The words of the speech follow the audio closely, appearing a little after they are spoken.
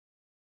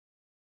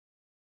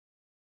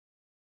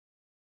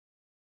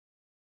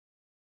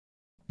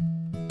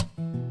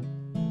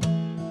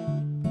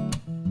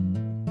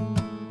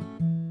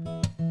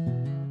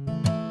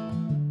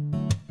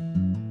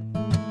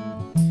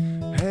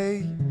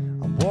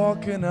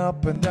walking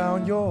up and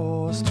down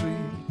your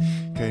street.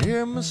 Can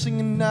hear me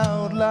singing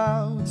out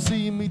loud,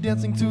 see me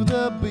dancing to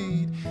the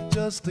beat,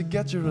 just to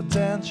get your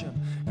attention,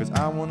 'cause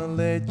I wanna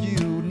let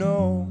you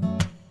know.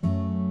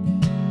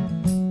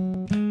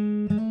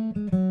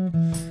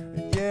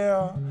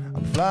 Yeah,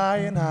 I'm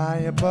flying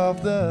high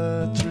above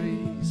the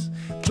trees,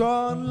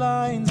 drawing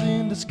lines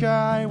in the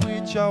sky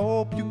which I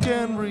hope you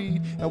can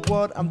read, and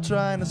what I'm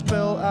trying to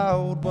spell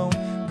out won't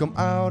come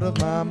out of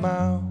my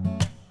mouth.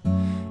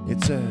 It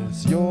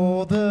says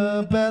you're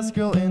the best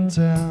girl in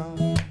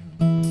town,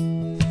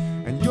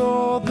 and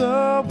you're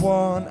the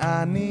one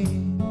I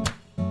need.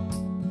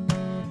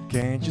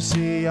 Can't you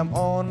see I'm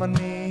on my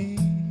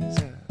knees,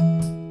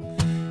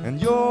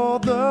 and you're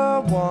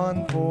the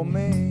one for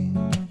me.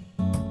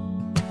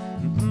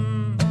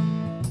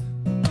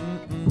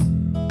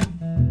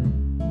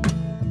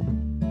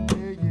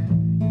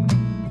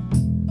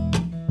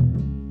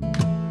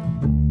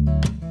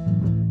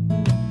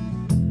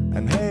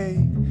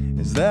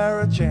 Is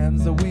there a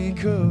chance that we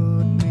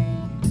could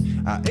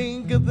meet? I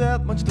ain't got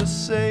that much to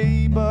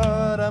say,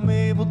 but I'm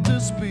able to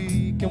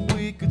speak, and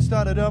we could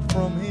start it up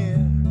from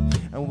here,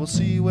 and we'll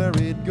see where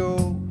it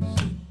goes.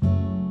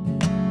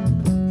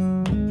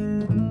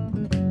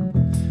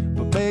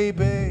 But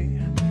baby,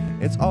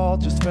 it's all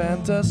just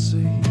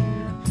fantasy.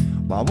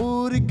 Why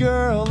would a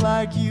girl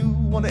like you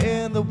wanna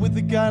end up with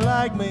a guy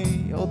like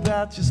me? Oh,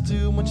 that's just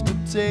too much to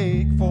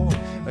take for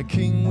a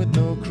king with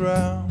no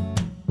crown.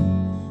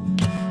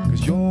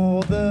 'Cause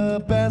you're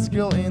the best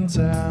girl in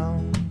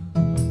town,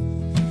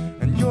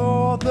 and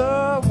you're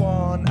the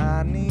one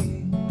I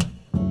need.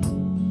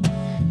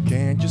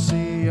 Can't you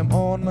see I'm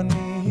on my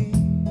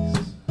knees,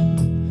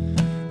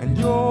 and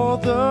you're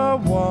the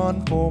one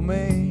for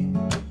me.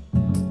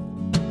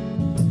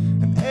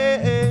 And hey,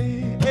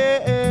 hey,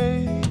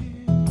 hey,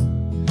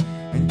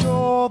 and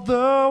you're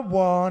the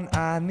one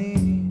I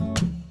need.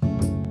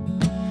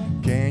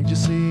 Can't you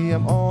see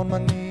I'm on my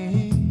knees,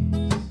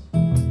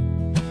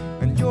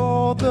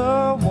 you're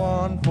the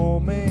one for